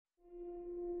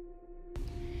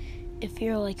if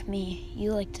you're like me,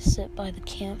 you like to sit by the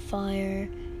campfire,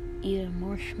 eat a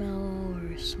marshmallow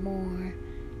or a s'more,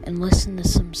 and listen to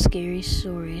some scary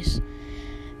stories,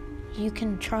 you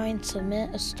can try and submit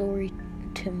a story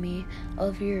to me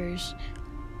of yours,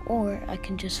 or I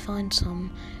can just find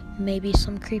maybe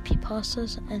some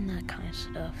creepypastas and that kind of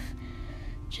stuff.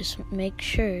 Just make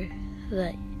sure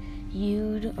that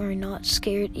you are not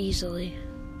scared easily.